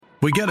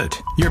We get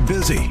it. You're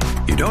busy.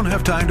 You don't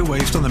have time to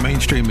waste on the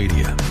mainstream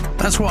media.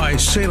 That's why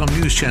Salem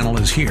News Channel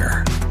is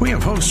here. We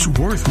have hosts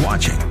worth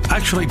watching,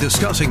 actually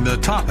discussing the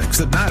topics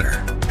that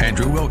matter.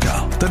 Andrew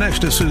Wilkow,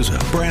 Dinesh D'Souza,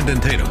 Brandon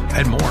Tatum,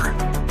 and more.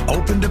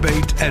 Open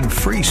debate and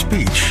free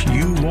speech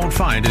you won't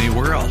find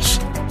anywhere else.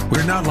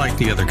 We're not like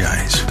the other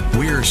guys.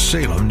 We're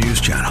Salem News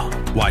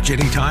Channel. Watch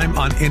anytime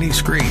on any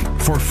screen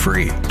for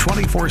free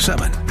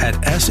 24/7 at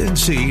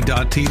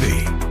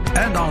snc.tv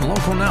and on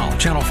Local Now,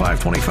 Channel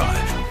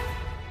 525.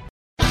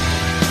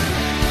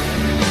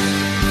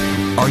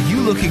 Are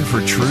you looking for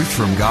truth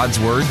from God's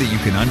Word that you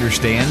can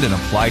understand and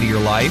apply to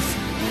your life?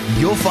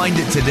 You'll find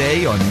it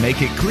today on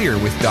Make It Clear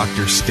with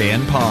Dr.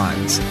 Stan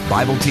Pons,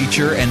 Bible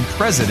teacher and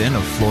president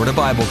of Florida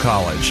Bible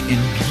College in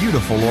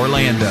beautiful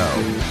Orlando.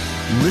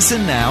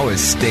 Listen now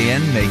as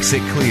Stan makes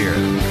it clear.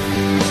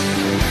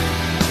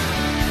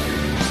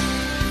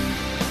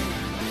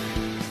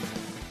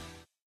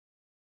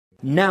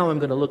 Now I'm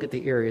going to look at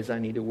the areas I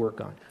need to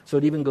work on. So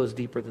it even goes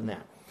deeper than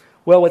that.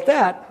 Well, with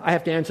that, I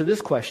have to answer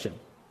this question.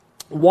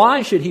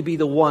 Why should he be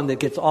the one that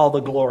gets all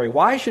the glory?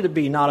 Why should it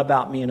be not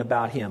about me and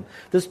about him?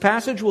 This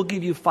passage will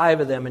give you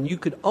 5 of them, and you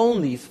could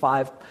own these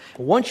 5.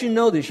 Once you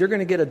know this, you're going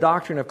to get a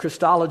doctrine of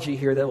Christology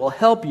here that will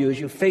help you as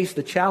you face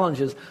the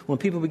challenges when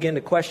people begin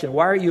to question,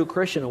 why are you a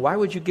Christian? And why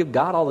would you give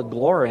God all the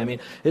glory? I mean,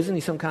 isn't he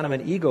some kind of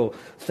an ego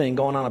thing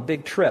going on a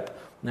big trip?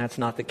 And that's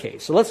not the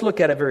case. So let's look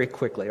at it very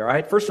quickly, all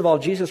right? First of all,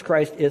 Jesus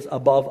Christ is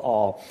above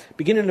all.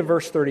 Beginning in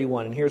verse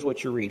 31, and here's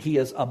what you read. He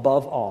is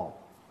above all.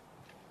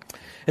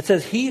 It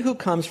says, he who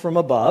comes from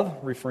above,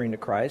 referring to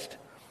Christ,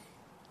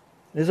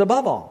 is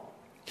above all.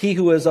 He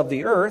who is of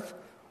the earth,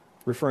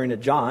 referring to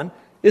John,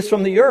 is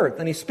from the earth,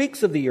 and he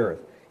speaks of the earth.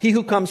 He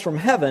who comes from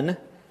heaven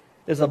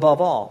is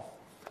above all.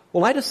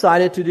 Well, I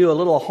decided to do a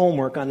little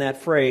homework on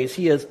that phrase,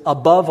 he is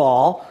above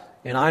all,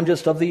 and I'm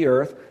just of the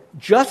earth,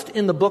 just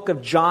in the book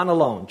of John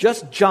alone.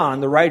 Just John,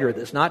 the writer of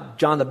this, not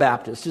John the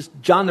Baptist, just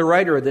John, the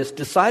writer of this,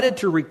 decided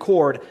to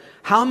record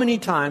how many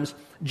times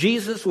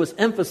Jesus was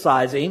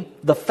emphasizing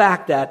the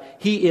fact that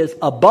he is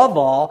above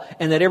all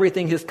and that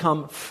everything has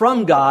come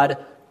from God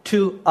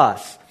to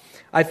us.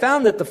 I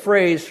found that the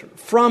phrase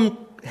from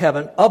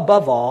heaven,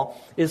 above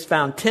all, is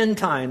found 10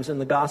 times in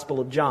the Gospel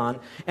of John.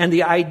 And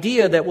the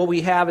idea that what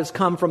we have has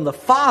come from the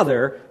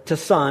Father to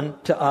Son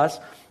to us,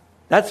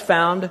 that's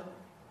found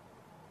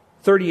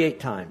 38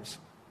 times.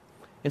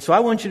 And so I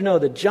want you to know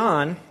that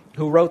John,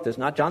 who wrote this,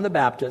 not John the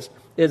Baptist,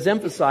 is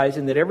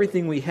emphasizing that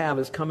everything we have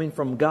is coming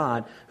from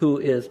God, who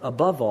is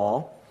above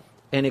all,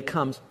 and it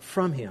comes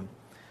from him.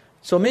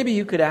 So maybe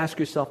you could ask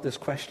yourself this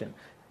question.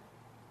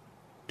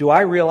 Do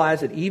I realize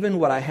that even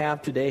what I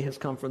have today has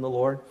come from the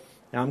Lord?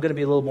 Now I'm going to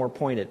be a little more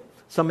pointed.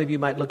 Some of you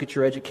might look at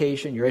your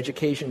education. Your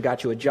education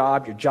got you a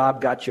job. Your job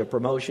got you a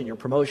promotion. Your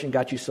promotion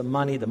got you some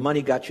money. The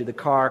money got you the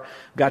car,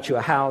 got you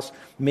a house.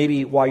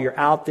 Maybe while you're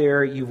out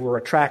there, you were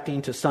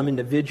attracting to some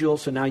individual,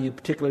 so now you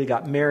particularly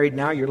got married.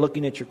 Now you're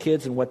looking at your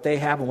kids and what they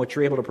have and what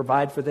you're able to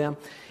provide for them.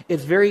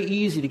 It's very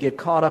easy to get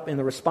caught up in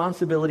the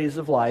responsibilities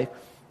of life,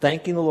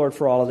 thanking the Lord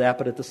for all of that,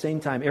 but at the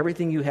same time,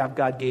 everything you have,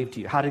 God gave to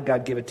you. How did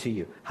God give it to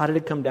you? How did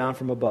it come down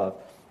from above?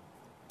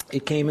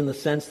 It came in the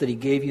sense that he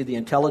gave you the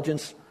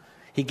intelligence.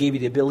 He gave you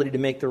the ability to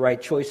make the right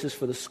choices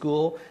for the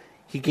school.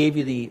 He gave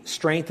you the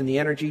strength and the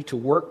energy to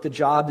work the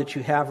job that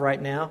you have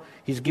right now.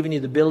 He's given you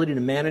the ability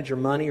to manage your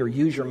money or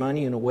use your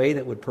money in a way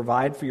that would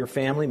provide for your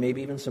family,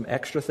 maybe even some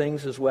extra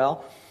things as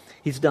well.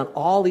 He's done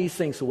all these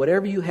things. So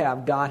whatever you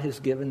have, God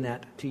has given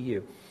that to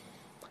you.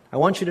 I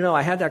want you to know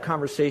I had that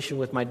conversation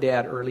with my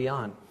dad early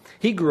on.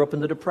 He grew up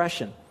in the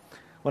Depression.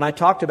 When I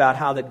talked about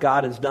how that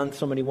God has done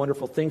so many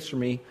wonderful things for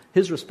me,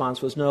 his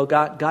response was, no,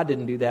 God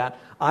didn't do that.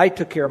 I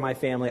took care of my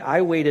family.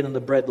 I waited on the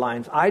bread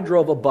lines. I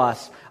drove a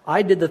bus.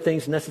 I did the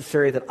things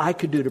necessary that I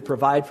could do to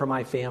provide for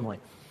my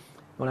family.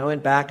 When I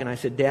went back and I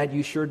said, Dad,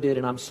 you sure did,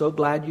 and I'm so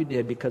glad you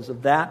did. Because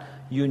of that,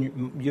 you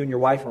and your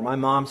wife or my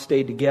mom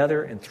stayed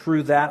together, and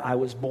through that, I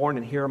was born,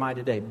 and here am I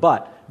today.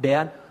 But,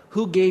 Dad,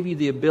 who gave you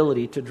the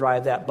ability to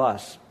drive that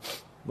bus?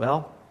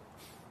 Well,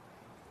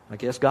 I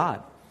guess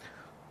God.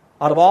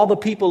 Out of all the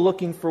people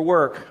looking for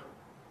work,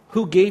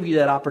 who gave you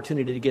that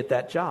opportunity to get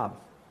that job?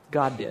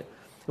 God did.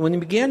 And when he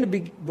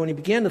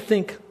began to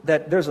think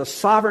that there's a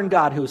sovereign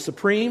God who is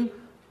supreme,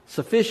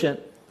 sufficient,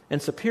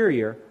 and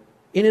superior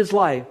in his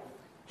life,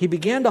 he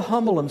began to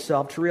humble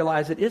himself to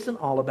realize it isn't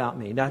all about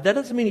me. Now, that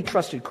doesn't mean he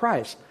trusted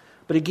Christ,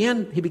 but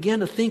again, he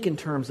began to think in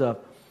terms of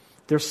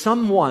there's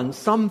someone,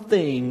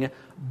 something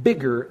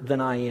bigger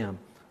than I am.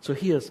 So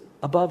he is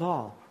above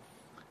all.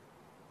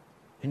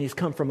 And he's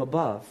come from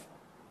above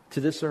to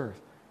this earth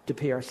to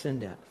pay our sin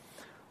debt.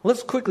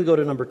 Let's quickly go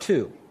to number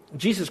 2.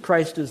 Jesus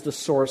Christ is the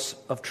source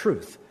of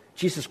truth.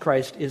 Jesus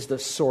Christ is the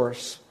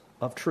source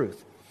of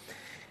truth.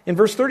 In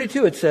verse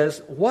 32 it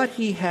says, what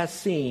he has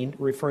seen,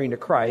 referring to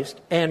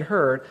Christ, and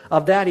heard,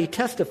 of that he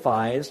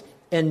testifies,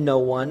 and no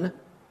one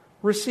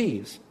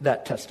receives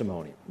that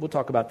testimony. We'll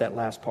talk about that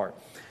last part.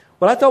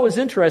 What I thought was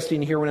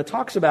interesting here, when it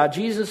talks about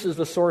Jesus is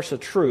the source of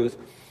truth,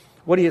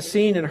 What he has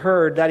seen and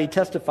heard, that he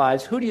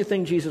testifies. Who do you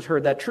think Jesus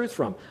heard that truth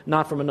from?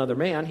 Not from another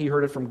man. He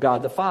heard it from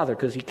God the Father,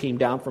 because he came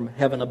down from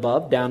heaven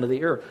above, down to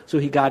the earth. So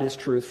he got his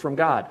truth from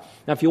God.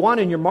 Now, if you want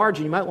in your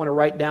margin, you might want to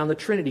write down the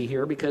Trinity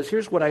here, because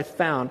here's what I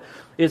found,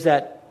 is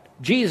that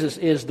Jesus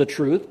is the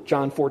truth,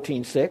 John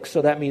 14:6.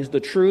 So that means the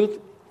truth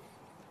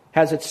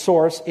has its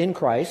source in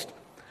Christ.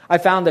 I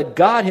found that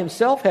God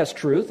himself has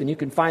truth, and you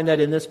can find that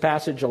in this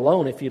passage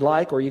alone if you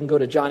like, or you can go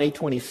to John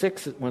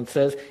 8:26 when it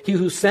says, he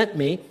who sent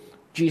me,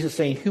 Jesus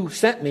saying, who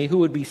sent me, who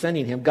would be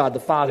sending him? God the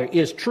Father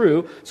is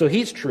true, so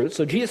he's truth.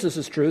 So Jesus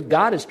is truth,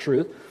 God is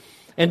truth.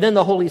 And then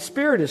the Holy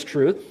Spirit is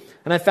truth.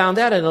 And I found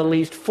that in at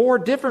least 4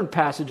 different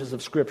passages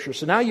of Scripture.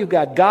 So now you've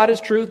got God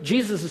is truth,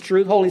 Jesus is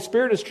truth, Holy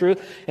Spirit is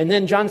truth, and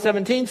then John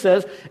 17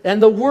 says,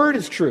 and the Word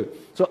is truth.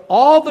 So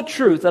all the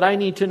truth that I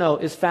need to know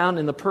is found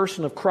in the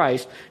person of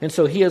Christ, and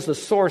so he is the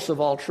source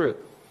of all truth.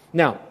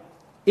 Now,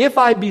 if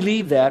I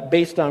believe that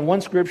based on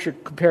one Scripture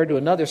compared to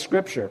another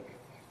Scripture,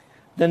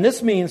 then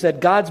this means that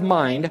God's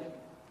mind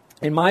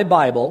in my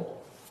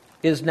Bible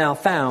is now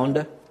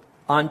found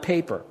on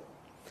paper.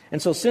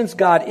 And so since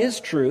God is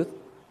truth,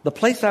 the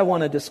place I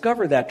want to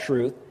discover that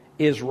truth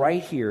is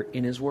right here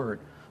in his Word.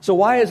 So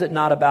why is it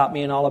not about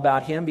me and all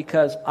about him?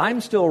 Because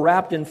I'm still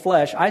wrapped in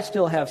flesh. I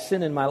still have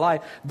sin in my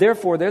life.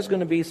 Therefore, there's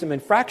going to be some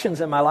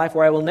infractions in my life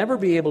where I will never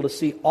be able to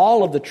see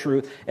all of the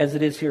truth as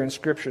it is here in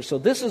Scripture. So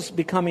this is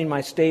becoming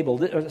my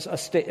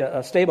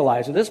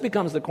stabilizer. This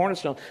becomes the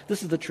cornerstone.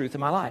 This is the truth in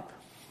my life.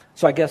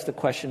 So I guess the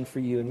question for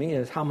you and me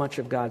is, how much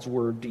of God's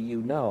Word do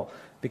you know?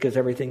 Because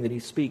everything that he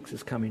speaks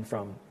is coming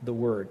from the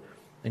Word.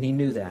 And he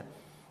knew that.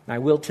 And I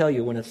will tell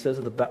you, when it says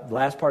at the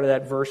last part of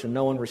that verse, and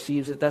no one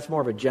receives it, that's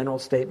more of a general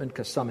statement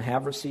because some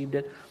have received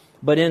it.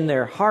 But in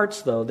their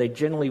hearts, though, they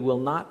generally will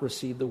not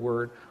receive the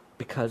Word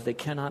because they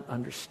cannot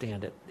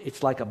understand it.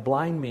 It's like a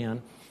blind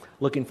man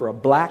looking for a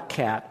black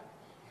cat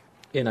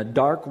in a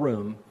dark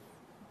room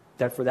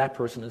that for that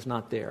person is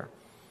not there.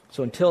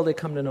 So until they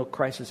come to know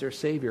Christ as their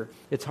Savior,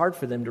 it's hard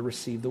for them to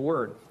receive the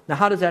Word. Now,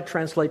 how does that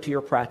translate to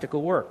your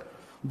practical work?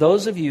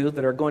 Those of you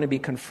that are going to be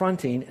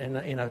confronting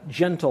in a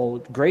gentle,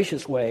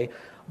 gracious way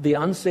the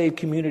unsaved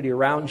community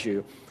around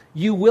you,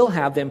 you will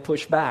have them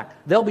push back.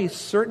 There'll be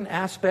certain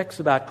aspects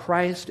about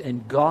Christ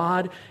and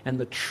God and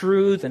the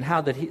truth and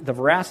how the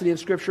veracity of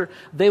Scripture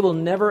they will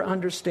never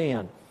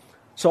understand.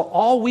 So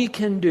all we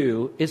can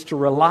do is to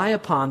rely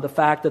upon the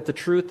fact that the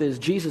truth is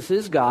Jesus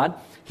is God.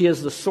 He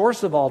is the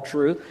source of all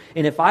truth.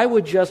 And if I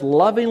would just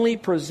lovingly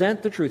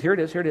present the truth, here it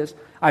is.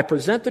 I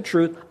present the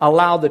truth,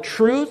 allow the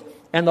truth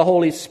and the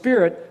Holy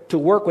Spirit to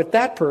work with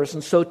that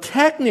person. So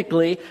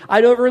technically,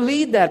 I don't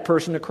lead that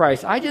person to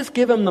Christ. I just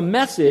give him the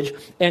message,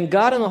 and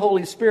God and the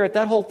Holy Spirit,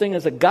 that whole thing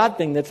is a God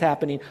thing that's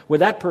happening where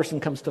that person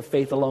comes to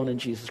faith alone in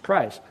Jesus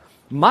Christ.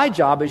 My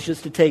job is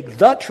just to take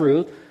the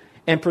truth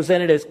and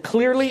present it as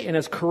clearly and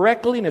as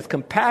correctly and as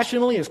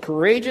compassionately, as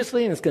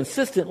courageously and as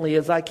consistently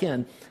as I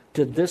can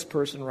to this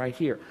person right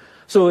here.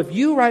 So if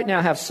you right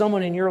now have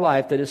someone in your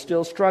life that is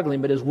still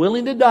struggling but is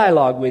willing to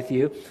dialogue with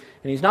you,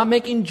 and he's not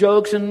making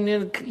jokes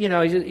and,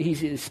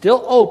 he's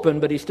still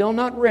open, but he's still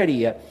not ready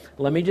yet,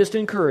 let me just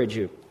encourage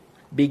you.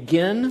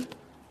 Begin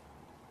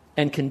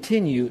and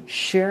continue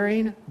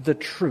sharing the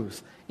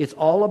truth. It's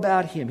all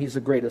about him. He's the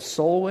greatest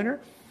soul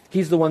winner.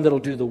 He's the one that'll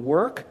do the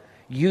work.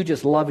 You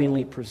just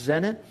lovingly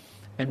present it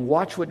and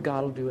watch what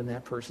God will do in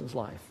that person's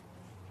life.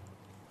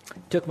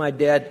 It took my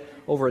dad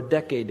over a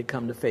decade to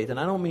come to faith. And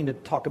I don't mean to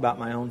talk about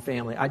my own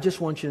family. I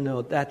just want you to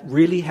know that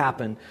really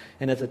happened,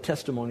 and it's a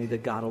testimony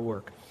that God will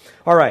work.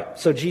 All right,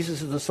 so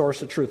Jesus is the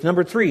source of truth.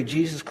 Number 3,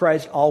 Jesus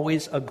Christ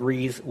always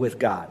agrees with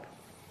God.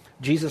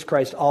 Jesus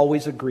Christ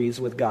always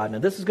agrees with God. Now,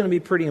 this is going to be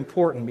pretty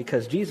important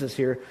because Jesus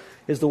here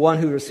is the one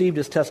who received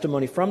his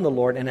testimony from the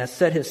Lord and has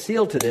set his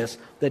seal to this,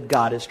 that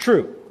God is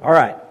true. All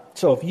right,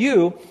 so if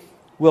you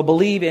will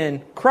believe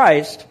in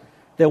Christ,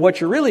 then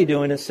what you're really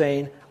doing is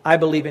saying, I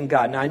believe in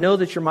God. Now, I know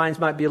that your minds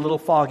might be a little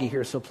foggy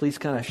here, so please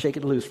kind of shake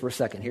it loose for a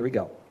second. Here we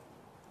go.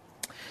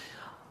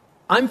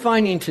 I'm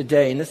finding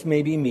today, and this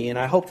may be me, and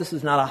I hope this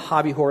is not a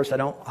hobby horse. I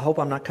hope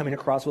I'm not coming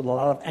across with a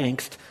lot of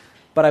angst,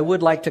 but I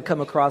would like to come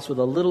across with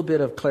a little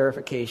bit of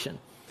clarification.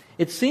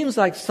 It seems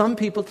like some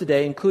people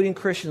today, including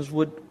Christians,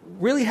 would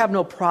really have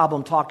no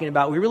problem talking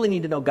about, we really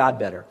need to know God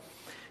better.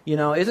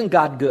 Isn't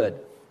God good?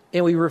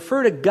 And we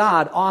refer to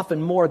God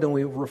often more than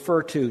we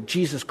refer to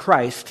Jesus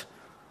Christ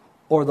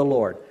or the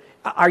Lord.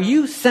 Are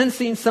you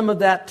sensing some of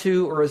that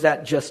too, or is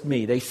that just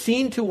me? They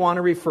seem to want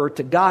to refer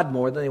to God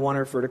more than they want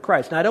to refer to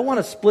Christ. Now, I don't want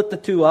to split the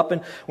two up,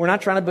 and we're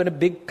not trying to put a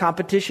big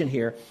competition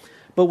here.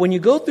 But when you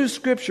go through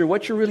Scripture,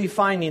 what you're really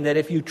finding that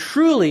if you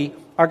truly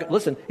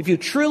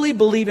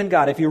believe in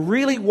God, if you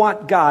really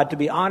want God to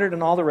be honored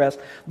and all the rest,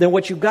 then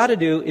what you've got to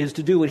do is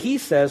to do what he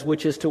says,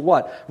 which is to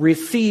what?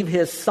 Receive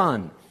his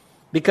Son.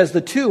 Because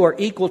the two are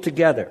equal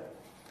together.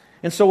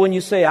 And so when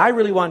you say, I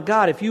really want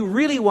God, if you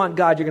really want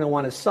God, you're going to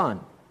want his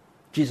Son,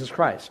 Jesus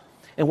Christ.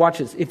 And watch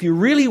this. If you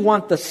really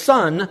want the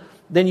Son,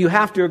 then you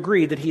have to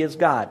agree that he is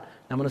God.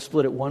 I'm going to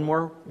split it one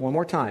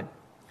more time.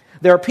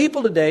 There are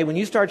people today, when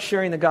you start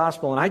sharing the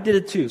gospel, and I did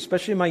it too,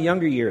 especially in my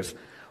younger years,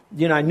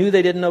 I knew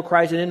they didn't know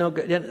Christ. They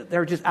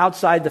were just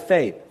outside the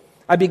faith.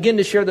 I begin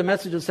to share the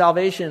message of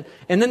salvation,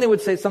 and then they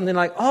would say something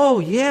like, oh,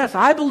 yes,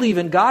 I believe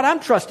in God. I'm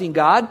trusting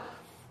God.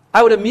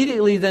 I would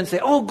immediately then say,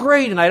 oh,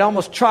 great, and I'd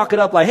almost chalk it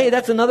up like, hey,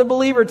 that's another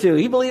believer too.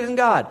 He believes in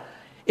God.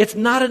 It's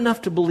not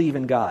enough to believe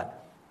in God.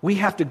 We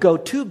have to go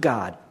to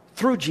God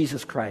through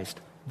Jesus Christ,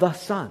 the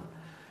Son.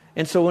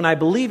 And so when I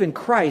believe in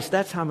Christ,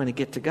 that's how I'm going to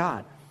get to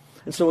God.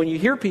 And so when you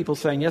hear people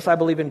saying, yes, I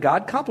believe in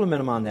God, compliment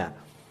them on that.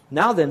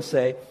 Now then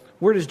say,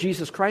 where does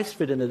Jesus Christ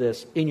fit into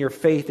this in your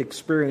faith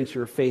experience,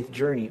 your faith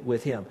journey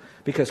with Him?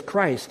 Because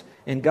Christ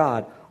and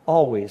God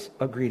always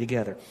agree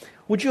together.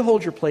 Would you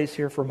hold your place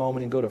here for a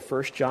moment and go to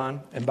 1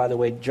 John? And by the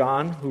way,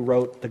 John, who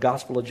wrote the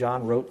Gospel of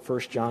John, wrote 1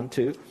 John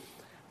 2.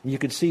 You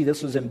can see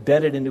this was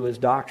embedded into his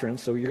doctrine.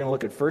 So you're going to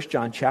look at 1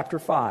 John chapter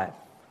 5.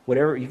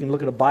 Whatever, you can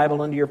look at a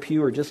Bible under your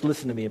pew or just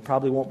listen to me. It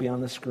probably won't be on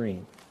the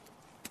screen.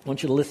 I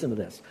want you to listen to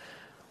this.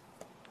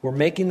 We're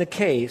making the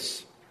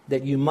case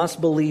that you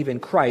must believe in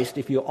Christ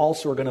if you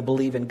also are going to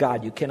believe in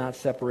God. You cannot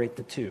separate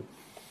the two.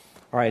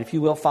 All right, if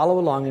you will, follow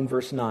along in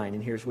verse 9,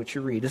 and here's what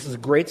you read. This is a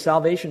great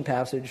salvation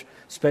passage,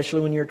 especially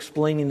when you're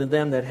explaining to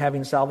them that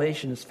having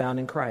salvation is found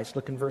in Christ.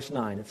 Look in verse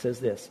 9. It says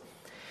this.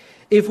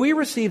 If we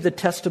receive the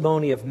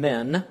testimony of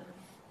men,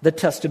 the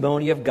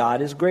testimony of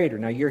God is greater.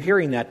 Now, you're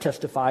hearing that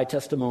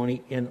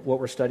testimony in what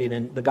we're studying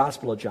in the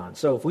Gospel of John.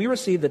 So if we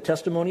receive the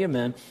testimony of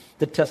men,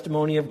 the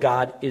testimony of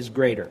God is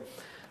greater.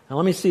 Now,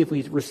 let me see if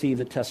we receive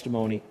the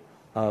testimony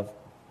of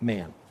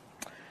man.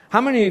 How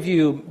many of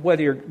you,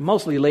 whether you're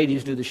mostly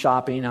ladies do the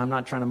shopping, I'm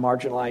not trying to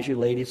marginalize you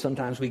ladies,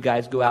 sometimes we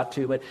guys go out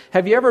too, but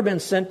have you ever been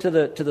sent to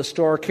the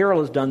store? Carol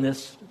has done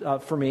this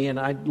for me, and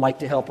I'd like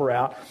to help her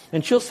out.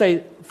 And she'll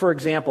say, for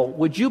example,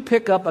 would you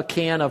pick up a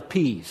can of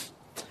peas?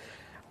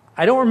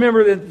 I don't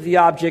remember the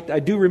object.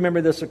 I do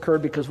remember this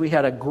occurred because we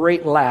had a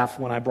great laugh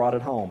when I brought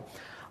it home.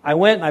 I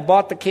went and I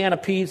bought the can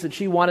of peas that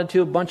she wanted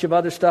to, a bunch of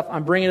other stuff.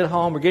 I'm bringing it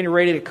home. We're getting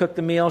ready to cook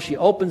the meal. She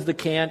opens the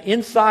can.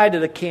 Inside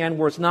of the can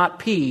was not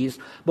peas,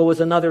 but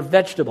was another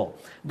vegetable.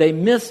 They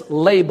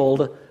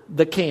mislabeled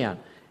the can.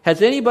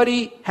 Has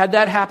anybody had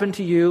that happen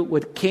to you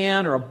with a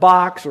can or a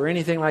box or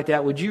anything like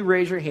that? Would you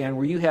raise your hand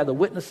where you had the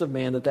witness of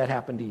man that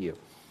happened to you?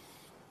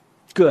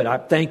 Good. I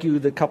thank you.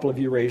 The couple of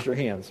you raised your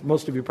hands.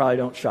 Most of you probably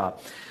don't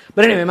shop.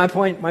 But anyway,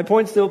 my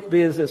point still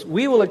is this.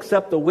 We will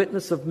accept the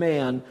witness of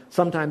man,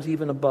 sometimes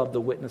even above the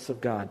witness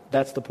of God.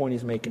 That's the point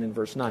he's making in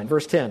verse 9.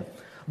 Verse 10.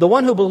 The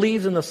one who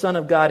believes in the Son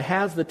of God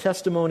has the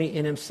testimony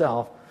in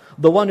himself.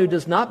 The one who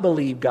does not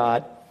believe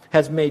God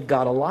has made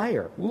God a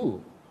liar.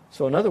 Ooh.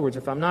 So in other words,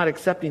 if I'm not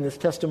accepting this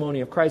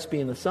testimony of Christ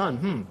being the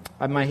Son,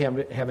 I might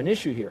have an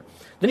issue here.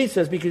 Then he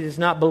says, because he's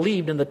not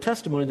believed in the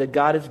testimony that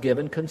God has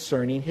given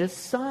concerning his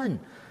Son.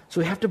 So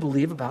we have to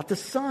believe about the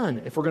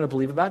Son if we're going to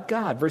believe about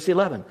God. Verse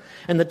 11.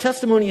 And the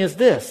testimony is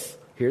this.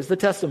 Here's the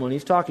testimony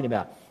he's talking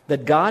about.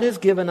 That God has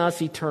given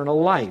us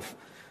eternal life.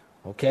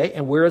 Okay,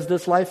 and where is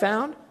this life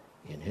found?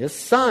 In his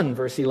Son,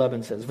 verse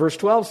 11 says. Verse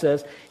 12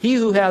 says, he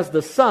who has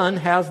the Son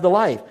has the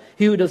life.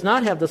 He who does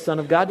not have the Son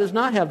of God does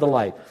not have the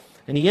life.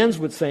 And he ends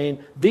with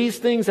saying, these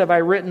things have I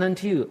written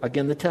unto you.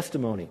 Again, the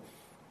testimony.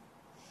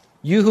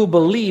 You who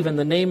believe in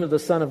the name of the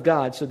Son of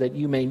God, so that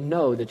you may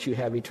know that you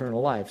have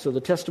eternal life. So the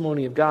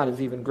testimony of God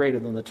is even greater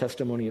than the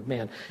testimony of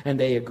man. And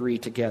they agree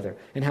together.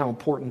 And how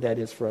important that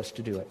is for us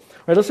to do it.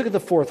 All right, let's look at the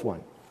fourth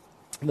one.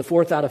 The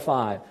fourth out of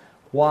 5.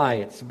 Why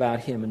it's about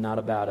him and not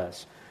about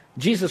us.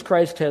 Jesus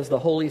Christ has the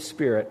Holy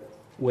Spirit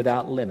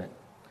without limit.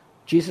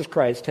 Jesus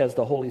Christ has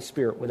the Holy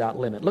Spirit without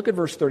limit. Look at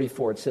verse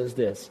 34. It says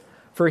this.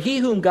 For he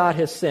whom God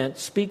has sent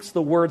speaks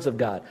the words of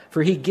God.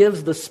 For he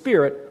gives the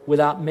Spirit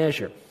without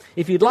measure.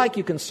 If you'd like,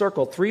 you can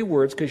circle 3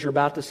 words because you're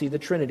about to see the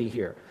Trinity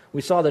here.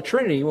 We saw the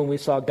Trinity when we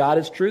saw God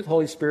is truth,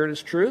 Holy Spirit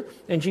is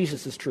truth, and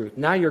Jesus is truth.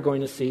 Now you're going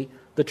to see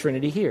the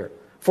Trinity here.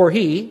 For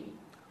he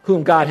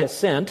whom God has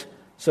sent,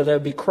 so that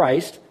would be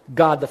Christ,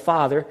 God the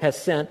Father has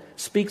sent,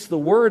 speaks the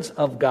words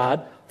of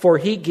God, for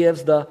he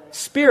gives the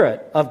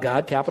Spirit of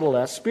God, capital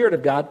S, Spirit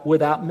of God,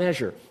 without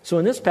measure. So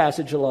in this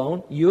passage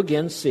alone, you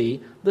again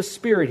see the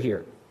Spirit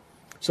here.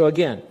 So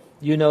again,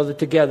 you know that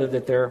together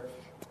that they're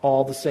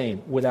all the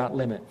same, without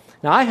limit.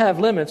 Now, I have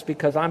limits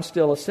because I'm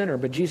still a sinner,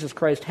 but Jesus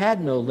Christ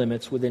had no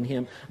limits within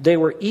him. They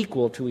were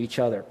equal to each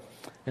other.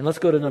 And let's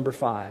go to number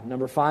 5.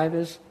 Number 5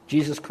 is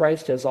Jesus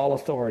Christ has all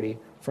authority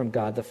from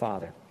God the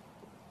Father.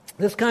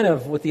 This kind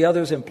of, with the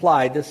others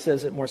implied, this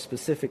says it more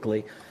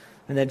specifically,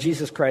 and that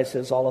Jesus Christ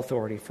has all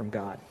authority from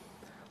God.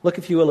 Look,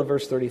 if you will, at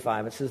verse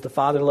 35. It says, the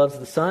Father loves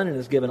the Son and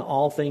has given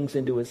all things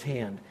into his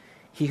hand.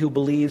 He who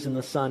believes in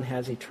the Son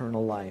has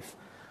eternal life.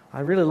 I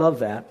really love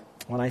that.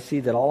 When I see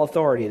that all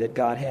authority that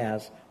God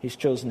has, he's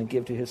chosen to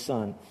give to his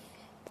Son.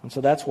 And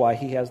so that's why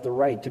he has the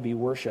right to be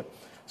worshipped.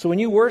 So when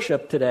you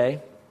worship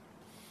today,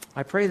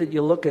 I pray that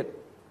you look at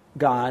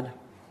God,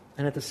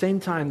 and at the same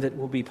time that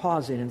we'll be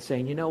pausing and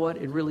saying, you know what,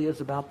 it really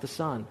is about the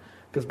Son,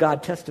 because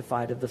God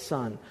testified of the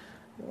Son.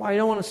 Well, I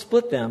don't want to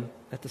split them.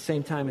 At the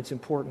same time, it's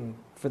important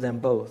for them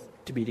both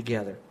to be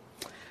together.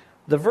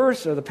 The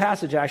verse, or the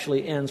passage,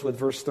 actually ends with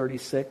verse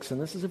 36, and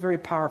this is a very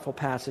powerful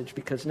passage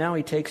because now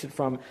he takes it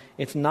from,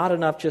 it's not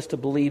enough just to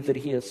believe that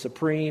he is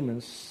supreme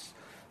and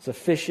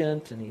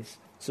sufficient and he's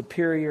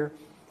superior,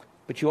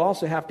 but you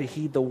also have to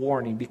heed the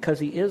warning because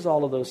he is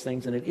all of those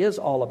things and it is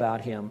all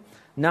about him.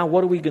 Now,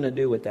 what are we going to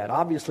do with that?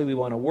 Obviously, we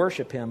want to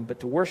worship him,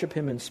 but to worship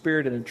him in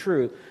spirit and in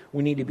truth,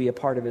 we need to be a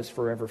part of his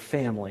forever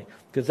family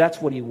because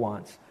that's what he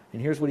wants.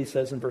 And here's what he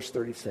says in verse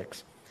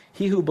 36.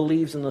 He who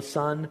believes in the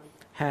Son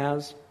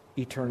has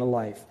eternal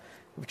life.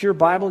 If it's your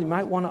Bible, you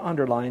might want to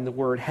underline the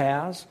word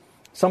has.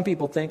 Some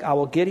people think, I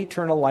will get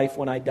eternal life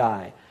when I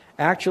die.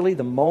 Actually,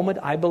 the moment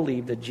I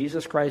believe that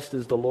Jesus Christ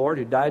is the Lord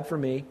who died for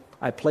me,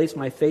 I place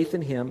my faith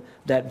in him,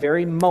 that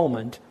very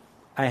moment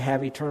I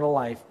have eternal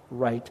life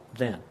right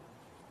then.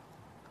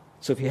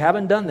 So if you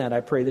haven't done that,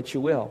 I pray that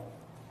you will.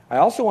 I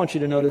also want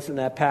you to notice in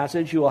that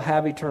passage, you will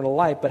have eternal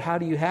life, but how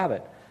do you have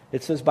it?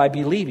 It says by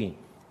believing.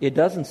 It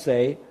doesn't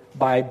say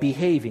by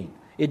behaving.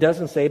 It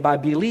doesn't say by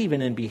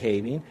believing and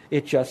behaving.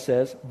 It just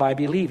says by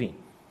believing.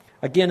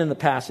 Again in the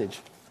passage,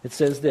 it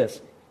says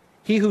this.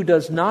 He who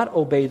does not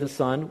obey the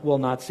Son will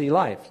not see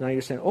life. Now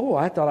you're saying,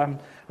 I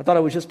thought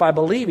it was just by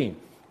believing.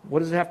 What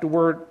does it have to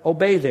word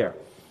obey there?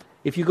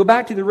 If you go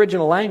back to the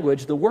original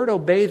language, the word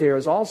obey there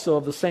is also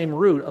of the same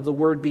root of the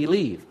word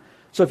believe.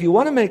 So if you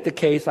want to make the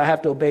case, I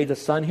have to obey the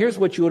Son, here's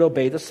what you would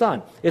obey the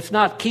Son. It's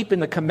not keeping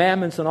the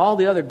commandments and all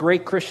the other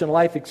great Christian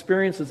life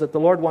experiences that the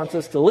Lord wants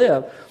us to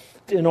live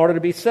in order to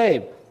be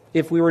saved.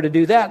 If we were to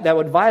do that, that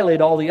would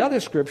violate all the other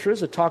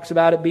scriptures that talks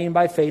about it being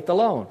by faith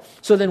alone.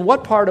 So then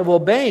what part of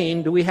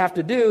obeying do we have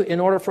to do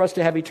in order for us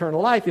to have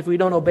eternal life if we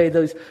don't obey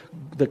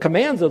the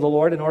commands of the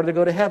Lord in order to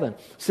go to heaven?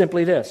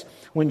 Simply this.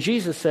 When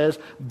Jesus says,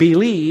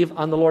 believe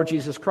on the Lord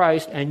Jesus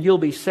Christ and you'll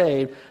be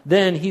saved,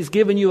 then he's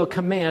given you a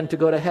command to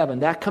go to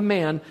heaven. That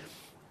command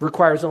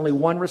requires only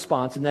one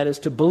response, and that is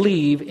to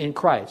believe in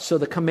Christ. So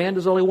the command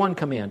is only one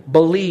command.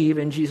 Believe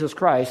in Jesus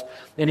Christ.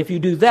 And if you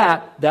do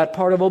that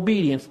part of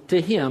obedience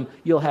to him,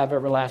 you'll have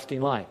everlasting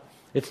life.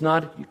 It's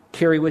not you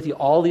carry with you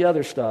all the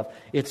other stuff.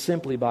 It's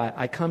simply by,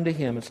 I come to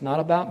him. It's not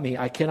about me.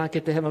 I cannot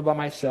get to heaven by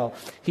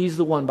myself. He's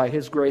the one by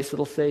his grace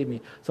that'll save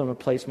me. So I'm going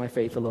to place my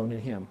faith alone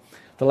in him.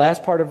 The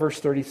last part of verse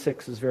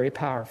 36 is very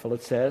powerful.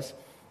 It says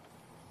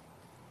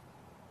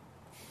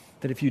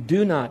that if you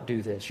do not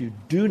do this, you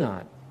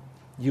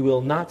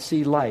will not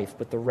see life,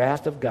 but the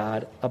wrath of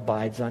God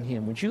abides on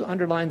him. Would you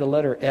underline the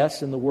letter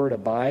S in the word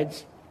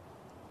abides?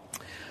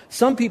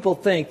 Some people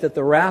think that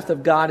the wrath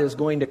of God is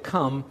going to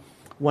come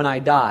when I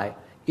die.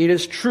 It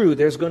is true,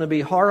 there's going to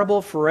be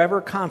horrible forever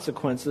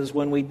consequences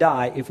when we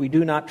die if we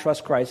do not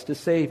trust Christ as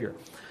Savior.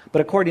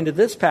 But according to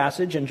this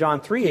passage in John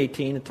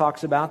 3:18, it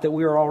talks about that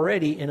we are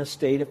already in a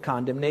state of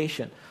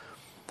condemnation.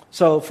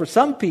 So for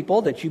some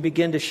people that you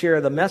begin to share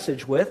the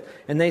message with,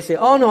 and they say,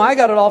 oh no, I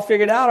got it all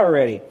figured out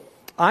already.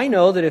 I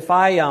know that if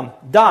I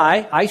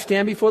die, I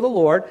stand before the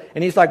Lord,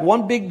 and he's like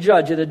one big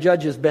judge at a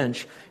judge's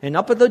bench. And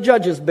up at the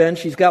judge's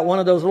bench, he's got one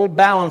of those little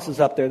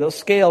balances up there, those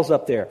scales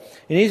up there.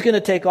 And he's going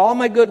to take all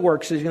my good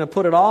works, he's going to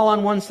put it all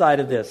on one side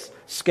of this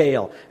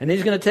scale. And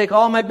he's going to take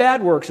all my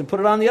bad works and put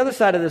it on the other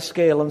side of this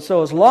scale. And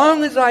so as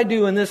long as I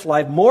do in this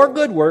life more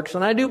good works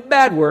than I do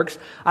bad works,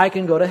 I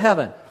can go to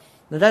heaven.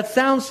 Now that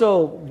sounds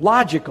so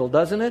logical,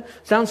 doesn't it?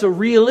 Sounds so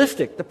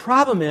realistic. The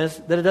problem is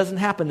that it doesn't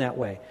happen that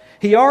way.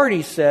 He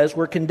already says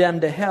we're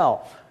condemned to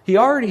hell. He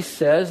already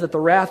says that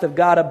the wrath of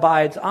God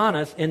abides on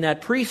us in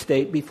that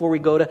pre-state before we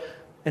go to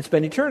and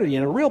spend eternity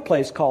in a real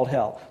place called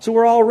hell. So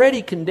we're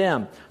already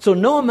condemned. So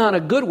no amount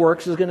of good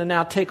works is going to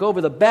now take over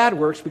the bad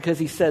works, because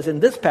he says in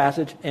this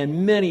passage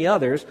and many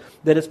others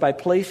that it's by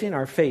placing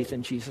our faith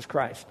in Jesus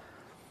Christ.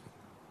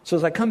 So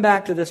as I come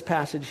back to this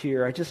passage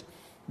here, I just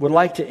would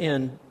like to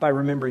end by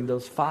remembering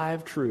those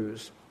 5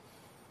 truths,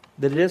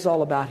 that it is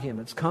all about him.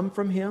 It's come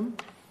from him.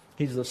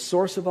 He's the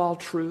source of all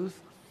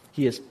truth.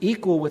 He is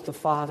equal with the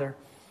Father.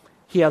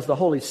 He has the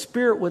Holy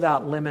Spirit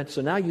without limit.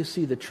 So now you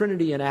see the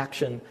Trinity in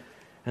action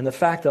and the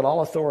fact that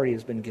all authority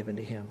has been given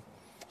to him.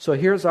 So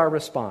here's our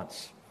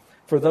response.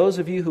 For those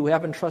of you who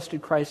haven't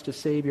trusted Christ as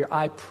Savior,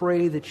 I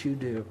pray that you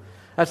do.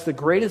 That's the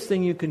greatest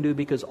thing you can do,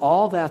 because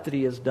all that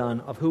he has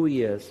done of who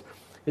he is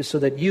so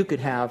that you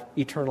could have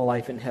eternal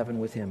life in heaven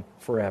with him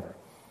forever.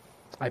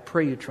 I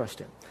pray you trust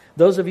him.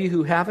 Those of you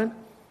who haven't,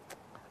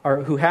 or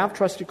who have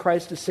trusted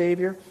Christ as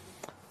Savior,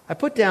 I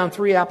put down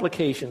 3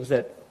 applications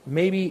that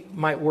maybe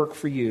might work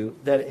for you,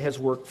 that has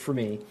worked for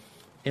me,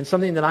 and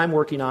something that I'm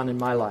working on in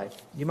my life.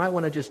 You might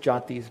want to just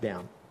jot these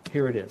down.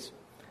 Here it is.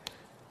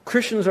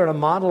 Christians are to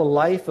model a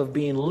life of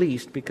being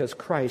least because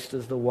Christ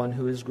is the one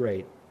who is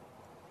great.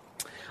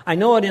 I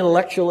know it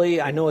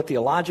intellectually, I know it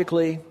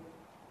theologically,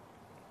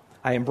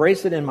 I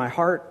embrace it in my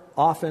heart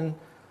often,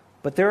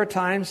 but there are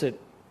times that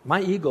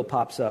my ego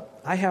pops up.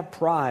 I have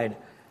pride.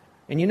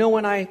 And you know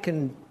when I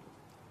can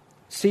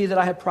see that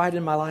I have pride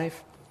in my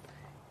life?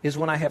 Is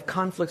when I have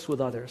conflicts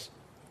with others.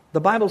 The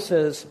Bible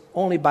says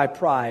only by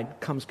pride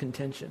comes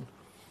contention.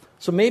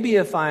 So maybe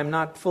if I'm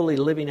not fully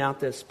living out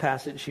this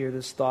passage here,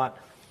 this thought,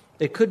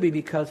 it could be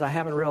because I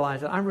haven't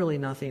realized that I'm really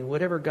nothing.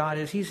 Whatever God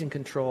is, he's in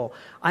control.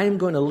 I am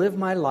going to live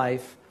my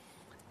life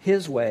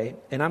His way,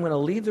 and I'm going to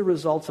leave the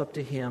results up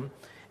to Him.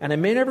 And I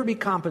may never be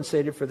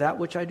compensated for that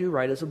which I do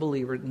right as a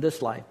believer in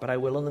this life, but I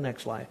will in the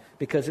next life,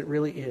 because it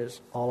really is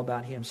all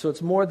about Him. So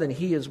it's more than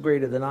He is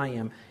greater than I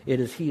am.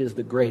 It is He is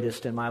the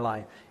greatest in my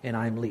life, and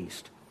I'm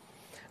least.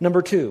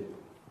 Number 2,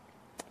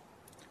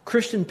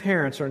 Christian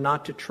parents are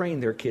not to train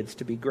their kids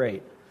to be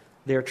great.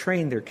 They're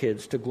train their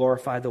kids to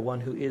glorify the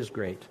one who is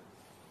great.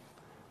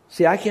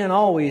 See, I can't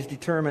always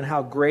determine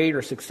how great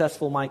or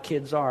successful my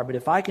kids are, but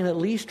if I can at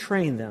least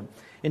train them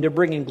into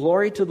bringing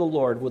glory to the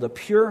Lord with a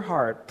pure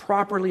heart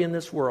properly in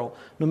this world,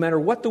 no matter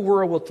what the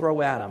world will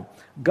throw at them,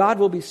 God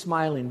will be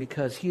smiling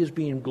because He is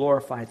being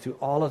glorified through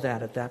all of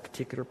that at that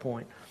particular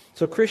point.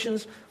 So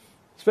Christians,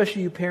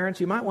 especially you parents,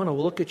 you might want to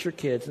look at your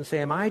kids and say,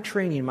 am I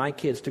training my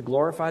kids to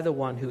glorify the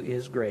one who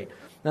is great?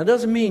 Now, it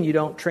doesn't mean you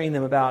don't train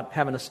them about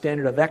having a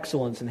standard of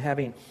excellence and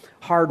having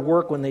hard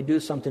work when they do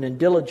something, and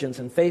diligence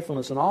and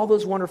faithfulness and all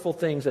those wonderful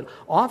things that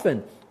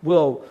often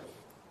will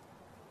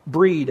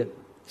breed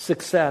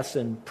success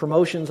and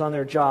promotions on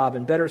their job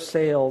and better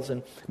sales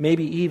and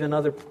maybe even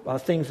other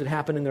things that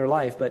happen in their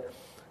life. But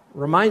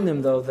remind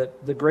them, though,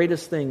 that the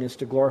greatest thing is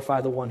to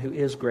glorify the one who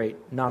is great,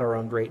 not our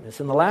own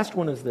greatness. And the last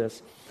one is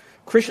this.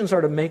 Christians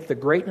are to make the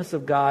greatness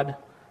of God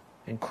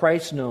and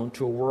Christ known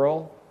to a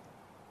world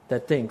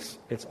that thinks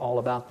it's all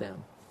about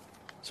them.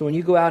 So when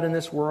you go out in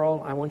this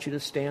world, I want you to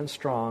stand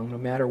strong no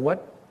matter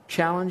what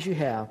challenge you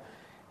have,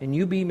 and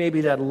you be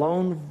maybe that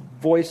lone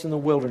voice in the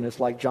wilderness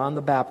like John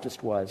the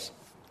Baptist was.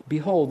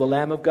 Behold, the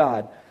Lamb of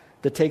God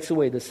that takes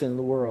away the sin of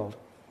the world.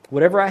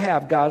 Whatever I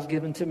have, God's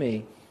given to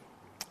me.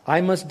 I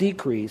must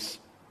decrease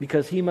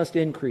because He must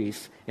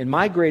increase. And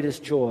my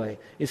greatest joy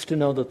is to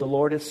know that the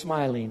Lord is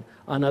smiling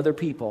on other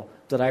people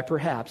that I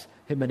perhaps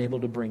have been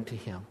able to bring to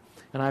Him.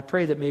 And I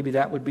pray that maybe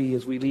that would be,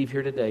 as we leave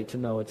here today, to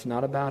know it's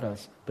not about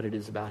us, but it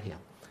is about Him.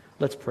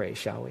 Let's pray,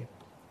 shall we?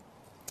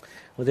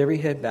 With every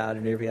head bowed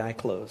and every eye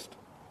closed.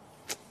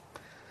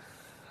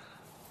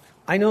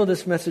 I know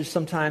this message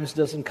sometimes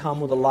doesn't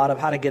come with a lot of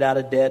how to get out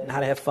of debt and how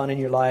to have fun in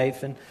your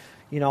life and,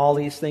 all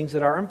these things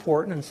that are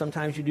important, and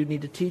sometimes you do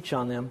need to teach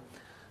on them.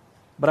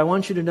 But I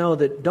want you to know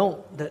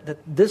that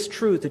this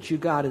truth that you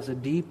got is a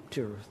deep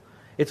truth.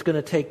 It's going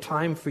to take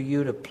time for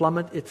you to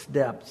plummet its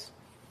depths.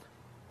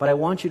 But I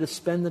want you to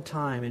spend the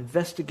time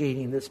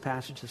investigating this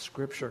passage of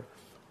Scripture.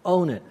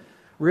 Own it.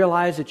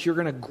 Realize that you're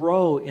going to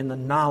grow in the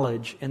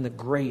knowledge and the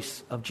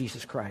grace of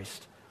Jesus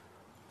Christ.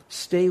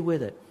 Stay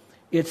with it.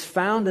 It's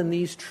found in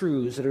these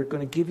truths that are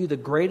going to give you the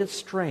greatest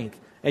strength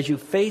as you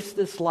face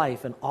this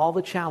life and all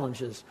the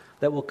challenges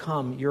that will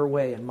come your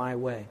way and my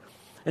way.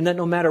 And that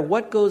no matter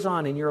what goes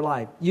on in your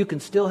life, you can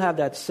still have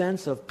that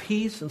sense of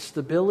peace and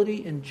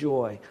stability and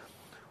joy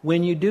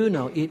when you do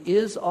know it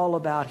is all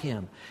about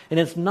Him. And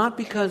it's not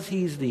because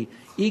He's the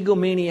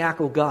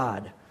egomaniacal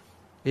God.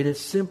 It is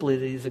simply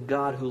that He's a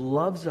God who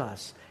loves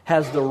us,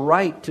 has the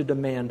right to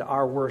demand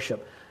our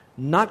worship,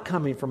 not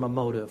coming from a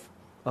motive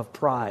of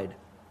pride,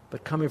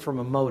 but coming from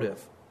a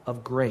motive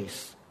of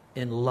grace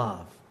and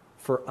love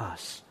for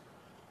us.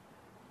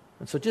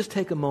 And so just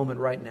take a moment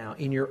right now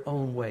in your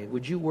own way.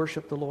 Would you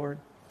worship the Lord?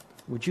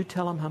 Would you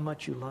tell Him how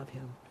much you love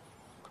Him?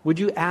 Would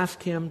you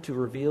ask Him to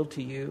reveal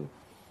to you,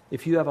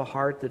 if you have a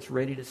heart that's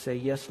ready to say,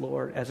 yes,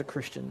 Lord, as a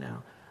Christian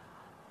now,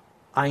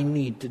 I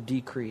need to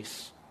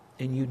decrease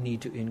and you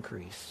need to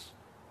increase.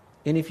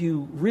 And if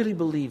you really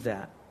believe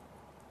that,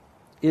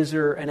 is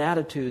there an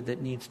attitude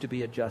that needs to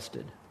be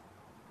adjusted?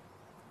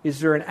 Is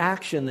there an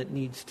action that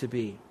needs to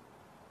be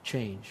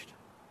changed?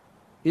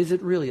 Is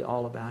it really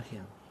all about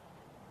Him?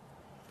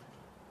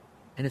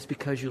 And it's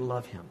because you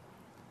love Him.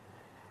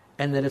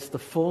 And that it's the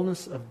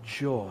fullness of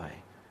joy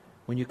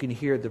when you can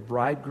hear the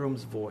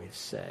bridegroom's voice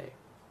say,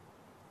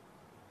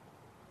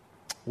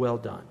 well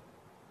done.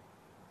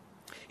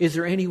 Is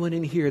there anyone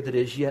in here that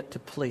is yet to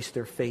place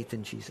their faith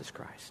in Jesus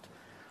Christ?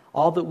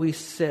 All that we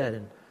said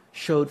and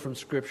showed from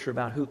Scripture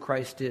about who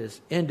Christ is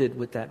ended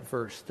with that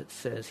verse that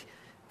says,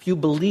 if you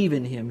believe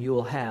in Him, you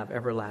will have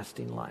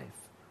everlasting life.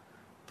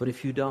 But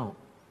if you don't,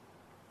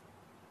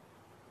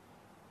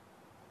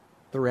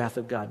 the wrath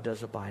of God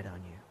does abide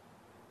on you.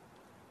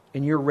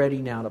 And you're ready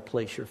now to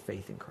place your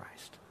faith in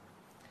Christ.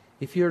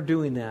 If you're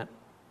doing that,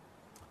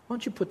 why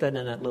don't you put that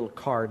in that little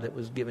card that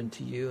was given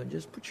to you and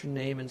just put your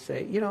name and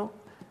say,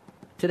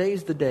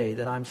 today's the day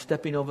that I'm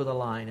stepping over the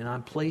line and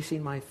I'm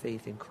placing my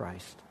faith in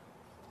Christ.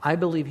 I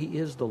believe He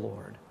is the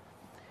Lord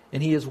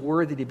and He is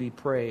worthy to be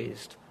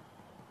praised.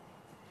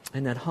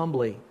 And that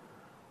humbly,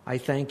 I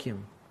thank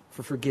Him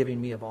for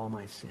forgiving me of all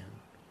my sin.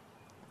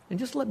 And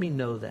just let me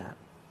know that.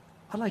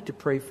 I'd like to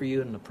pray for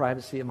you in the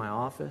privacy of my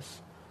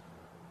office.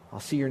 I'll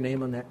see your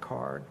name on that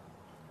card.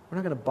 We're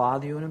not going to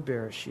bother you and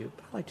embarrass you,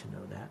 but I'd like to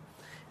know that.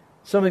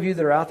 Some of you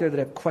that are out there that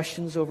have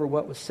questions over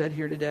what was said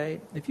here today,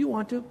 if you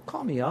want to,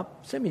 call me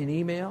up, send me an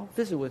email,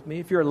 visit with me.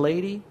 If you're a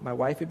lady, my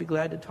wife would be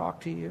glad to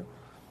talk to you.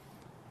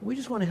 We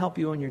just want to help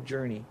you on your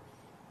journey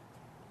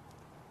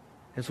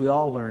as we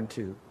all learn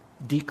to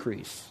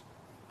decrease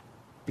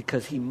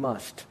because He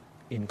must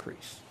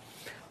increase.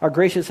 Our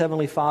gracious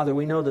Heavenly Father,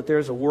 we know that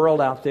there's a world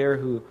out there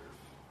who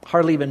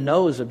hardly even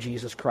knows of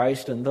Jesus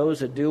Christ, and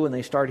those that do, when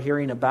they start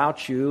hearing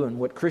about you and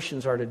what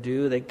Christians are to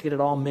do, they get it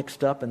all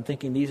mixed up and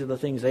thinking these are the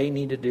things they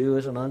need to do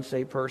as an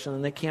unsaved person,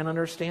 and they can't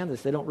understand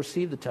this. They don't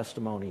receive the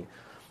testimony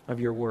of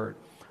your word.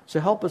 So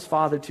help us,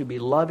 Father, to be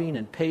loving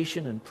and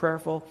patient and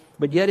prayerful,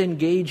 but yet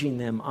engaging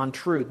them on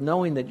truth,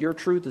 knowing that your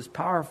truth is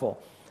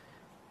powerful,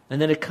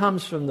 and that it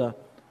comes from the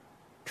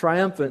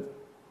triumphant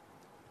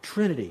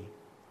Trinity,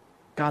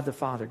 God the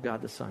Father,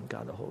 God the Son,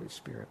 God the Holy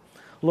Spirit.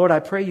 Lord, I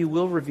pray you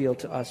will reveal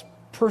to us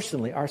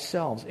personally,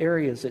 ourselves,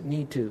 areas that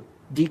need to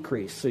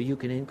decrease so you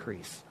can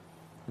increase.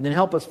 And then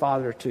help us,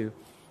 Father, to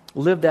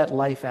live that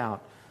life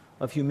out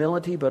of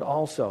humility, but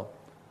also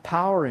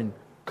power and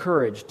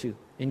courage to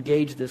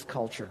engage this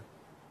culture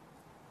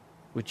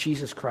with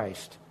Jesus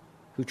Christ,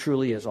 who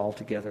truly is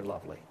altogether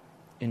lovely.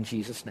 In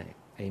Jesus' name,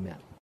 amen.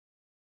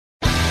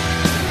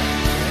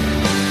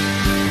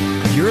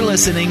 You're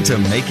listening to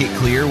Make It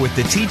Clear with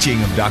the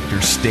teaching of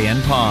Dr. Stan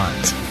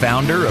Ponz,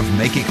 founder of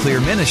Make It Clear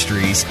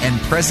Ministries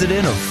and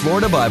president of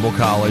Florida Bible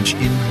College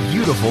in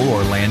beautiful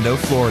Orlando,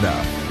 Florida.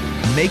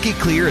 Make It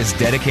Clear is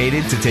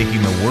dedicated to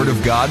taking the Word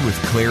of God with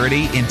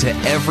clarity into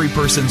every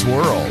person's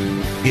world.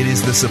 It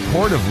is the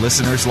support of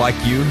listeners like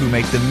you who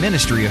make the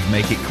ministry of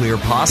Make It Clear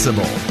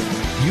possible.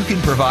 You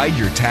can provide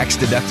your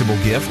tax-deductible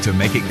gift to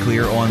Make It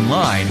Clear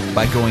online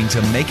by going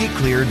to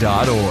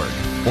makeitclear.org.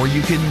 Or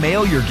you can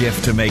mail your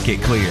gift to Make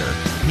It Clear,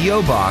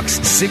 P.O. Box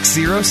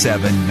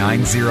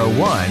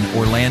 607901,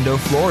 Orlando,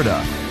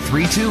 Florida,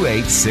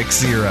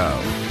 32860.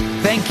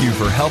 Thank you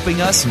for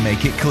helping us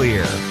make it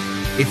clear.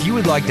 If you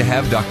would like to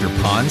have Dr.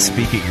 Ponz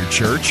speak at your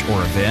church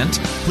or event,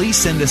 please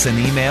send us an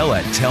email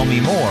at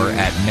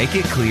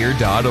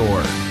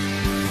tellmemore@makeitclear.org.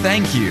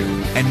 Thank you,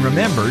 and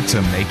remember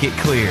to make it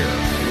clear.